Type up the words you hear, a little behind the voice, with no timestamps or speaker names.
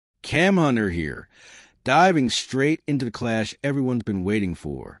CAMHUNTER here, diving straight into the clash everyone's been waiting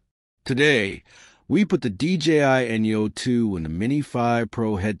for. Today, we put the DJI Neo 2 and the Mini 5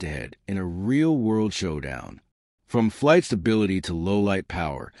 Pro head-to-head in a real-world showdown. From flight stability to low-light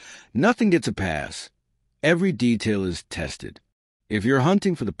power, nothing gets a pass. Every detail is tested. If you're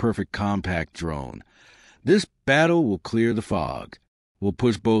hunting for the perfect compact drone, this battle will clear the fog. We'll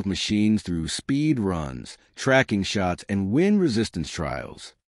push both machines through speed runs, tracking shots, and wind resistance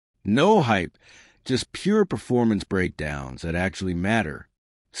trials. No hype, just pure performance breakdowns that actually matter.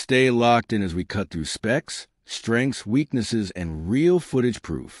 Stay locked in as we cut through specs, strengths, weaknesses, and real footage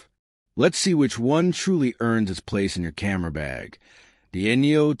proof. Let's see which one truly earns its place in your camera bag, the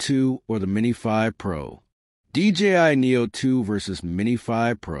Neo 2 or the Mini 5 Pro. DJI Neo 2 versus Mini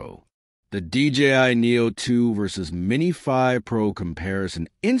 5 Pro. The DJI Neo 2 versus Mini 5 Pro comparison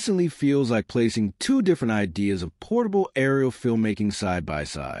instantly feels like placing two different ideas of portable aerial filmmaking side by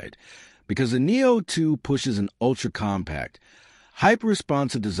side, because the Neo 2 pushes an ultra-compact,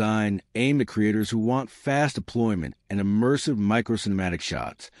 hyper-responsive design aimed at creators who want fast deployment and immersive micro-cinematic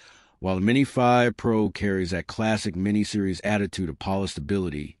shots, while the Mini 5 Pro carries that classic miniseries attitude of polished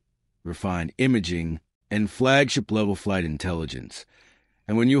stability, refined imaging, and flagship-level flight intelligence.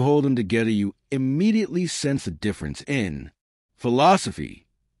 And when you hold them together, you immediately sense the difference in philosophy.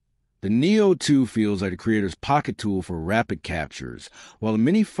 The Neo 2 feels like a creator's pocket tool for rapid captures, while the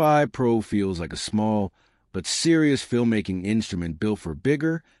Mini 5 Pro feels like a small but serious filmmaking instrument built for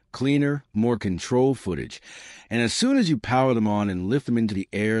bigger, cleaner, more controlled footage. And as soon as you power them on and lift them into the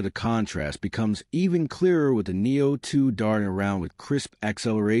air, the contrast becomes even clearer with the Neo 2 darting around with crisp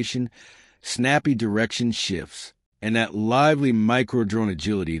acceleration, snappy direction shifts, and that lively micro-drone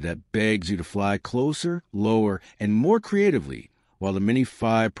agility that begs you to fly closer, lower, and more creatively, while the Mini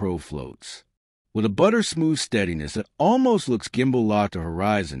 5 Pro floats. With a butter-smooth steadiness that almost looks gimbal-locked to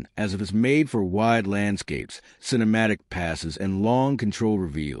horizon, as if it's made for wide landscapes, cinematic passes, and long control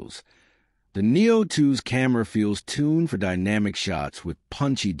reveals. The Neo 2's camera feels tuned for dynamic shots with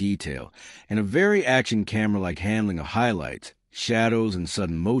punchy detail, and a very action camera-like handling of highlights, shadows, and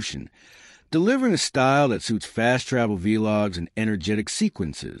sudden motion, delivering a style that suits fast travel vlogs and energetic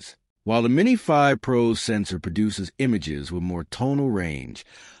sequences, while the Mini 5 Pro's sensor produces images with more tonal range,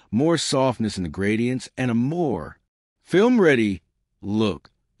 more softness in the gradients, and a more film-ready look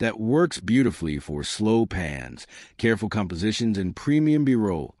that works beautifully for slow pans, careful compositions, and premium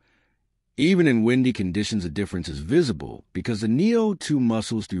B-roll. Even in windy conditions, the difference is visible because the Neo 2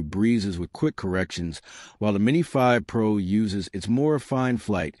 muscles through breezes with quick corrections, while the Mini 5 Pro uses its more refined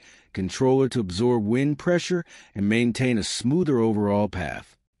flight controller to absorb wind pressure and maintain a smoother overall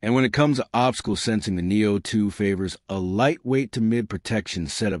path. And when it comes to obstacle sensing, the Neo 2 favors a lightweight to mid protection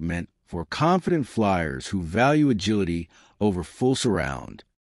setup meant for confident flyers who value agility over full surround.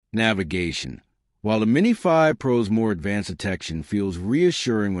 Navigation. While the Mini 5 Pro's more advanced detection feels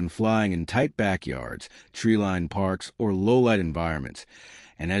reassuring when flying in tight backyards, tree-lined parks, or low-light environments,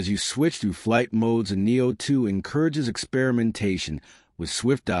 and as you switch through flight modes, the Neo 2 encourages experimentation with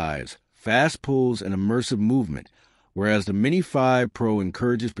swift dives, fast pulls, and immersive movement, whereas the Mini 5 Pro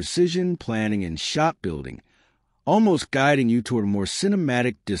encourages precision, planning, and shot building, almost guiding you toward a more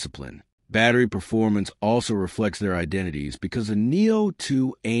cinematic discipline. Battery performance also reflects their identities because the Neo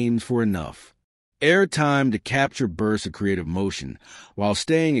 2 aims for enough airtime to capture bursts of creative motion while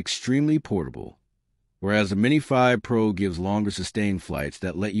staying extremely portable, whereas the Mini 5 Pro gives longer sustained flights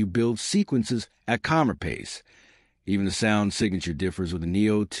that let you build sequences at calmer pace. Even the sound signature differs, with the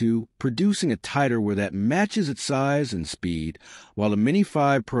Neo 2 producing a tighter where that matches its size and speed, while the Mini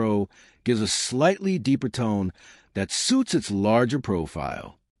 5 Pro gives a slightly deeper tone that suits its larger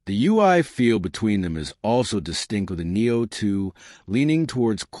profile. The UI feel between them is also distinct, with the Neo 2 leaning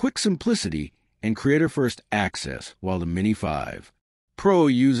towards quick simplicity and creator-first access, while the Mini 5 Pro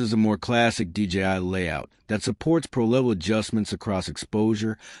uses a more classic DJI layout that supports pro-level adjustments across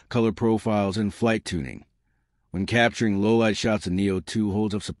exposure, color profiles, and flight tuning. When capturing low-light shots, the Neo 2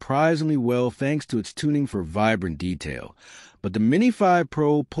 holds up surprisingly well thanks to its tuning for vibrant detail, but the Mini 5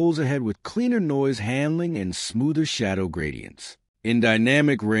 Pro pulls ahead with cleaner noise handling and smoother shadow gradients. In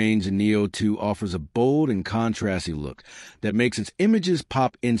dynamic range, the Neo 2 offers a bold and contrasty look that makes its images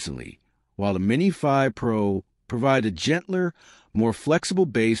pop instantly, while the Mini 5 Pro provides a gentler, more flexible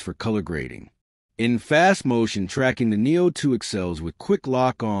base for color grading. In fast motion tracking, the Neo 2 excels with quick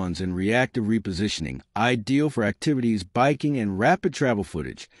lock-ons and reactive repositioning, ideal for activities, biking, and rapid travel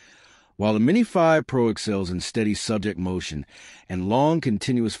footage, while the Mini 5 Pro excels in steady subject motion and long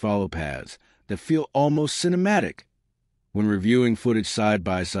continuous follow paths that feel almost cinematic. When reviewing footage side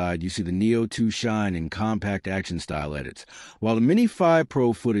by side, you see the Neo 2 shine in compact action style edits, while the Mini 5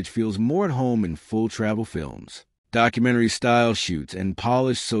 Pro footage feels more at home in full travel films, documentary style shoots, and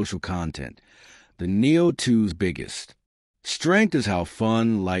polished social content. The Neo 2's biggest strength is how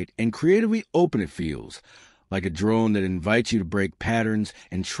fun, light, and creatively open it feels, like a drone that invites you to break patterns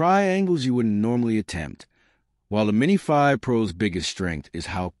and try angles you wouldn't normally attempt. While the Mini 5 Pro's biggest strength is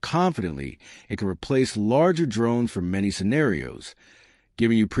how confidently it can replace larger drones for many scenarios,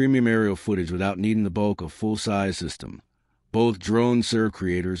 giving you premium aerial footage without needing the bulk of a full-size system. Both drones serve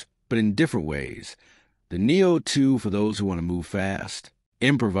creators, but in different ways. The Neo 2 for those who want to move fast,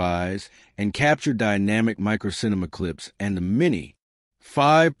 improvise, and capture dynamic microcinema clips, and the Mini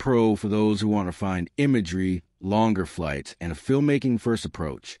 5 Pro for those who want to find imagery, longer flights, and a filmmaking-first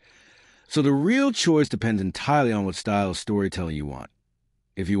approach. So the real choice depends entirely on what style of storytelling you want.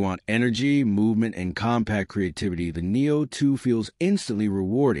 If you want energy, movement, and compact creativity, the Neo 2 feels instantly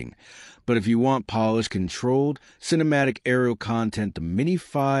rewarding. But if you want polished, controlled, cinematic aerial content, the Mini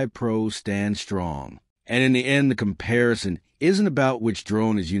 5 Pro stands strong. And in the end, the comparison isn't about which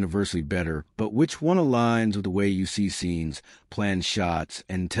drone is universally better, but which one aligns with the way you see scenes, plan shots,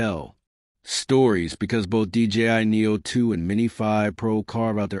 and tell stories, because both DJI Neo 2 and Mini 5 Pro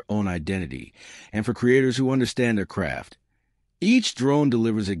carve out their own identity, and for creators who understand their craft. Each drone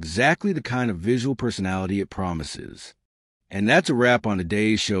delivers exactly the kind of visual personality it promises. And that's a wrap on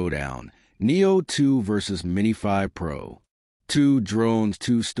today's showdown. Neo 2 versus Mini 5 Pro. 2 drones,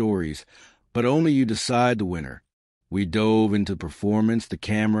 2 stories, but only you decide the winner. We dove into performance, the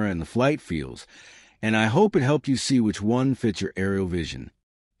camera, and the flight feels, and I hope it helped you see which one fits your aerial vision.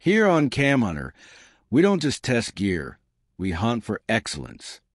 Here on CAMHUNTER, we don't just test gear, we hunt for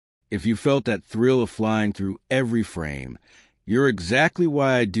excellence. If you felt that thrill of flying through every frame, you're exactly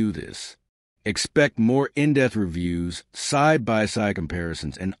why I do this. Expect more in-depth reviews, side-by-side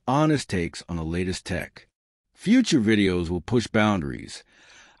comparisons, and honest takes on the latest tech. Future videos will push boundaries,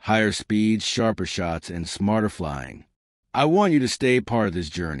 higher speeds, sharper shots, and smarter flying. I want you to stay part of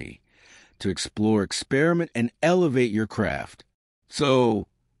this journey, to explore, experiment, and elevate your craft. So,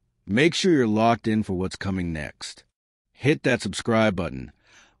 make sure you're locked in for what's coming next. Hit that subscribe button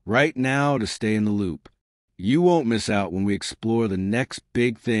right now to stay in the loop. You won't miss out when we explore the next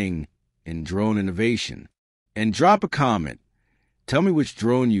big thing in drone innovation. And drop a comment. Tell me which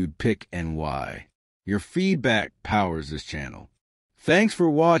drone you'd pick and why. Your feedback powers this channel. Thanks for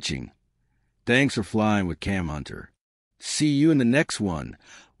watching. Thanks for flying with CAMHUNTER. See you in the next one,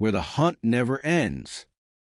 where the hunt never ends.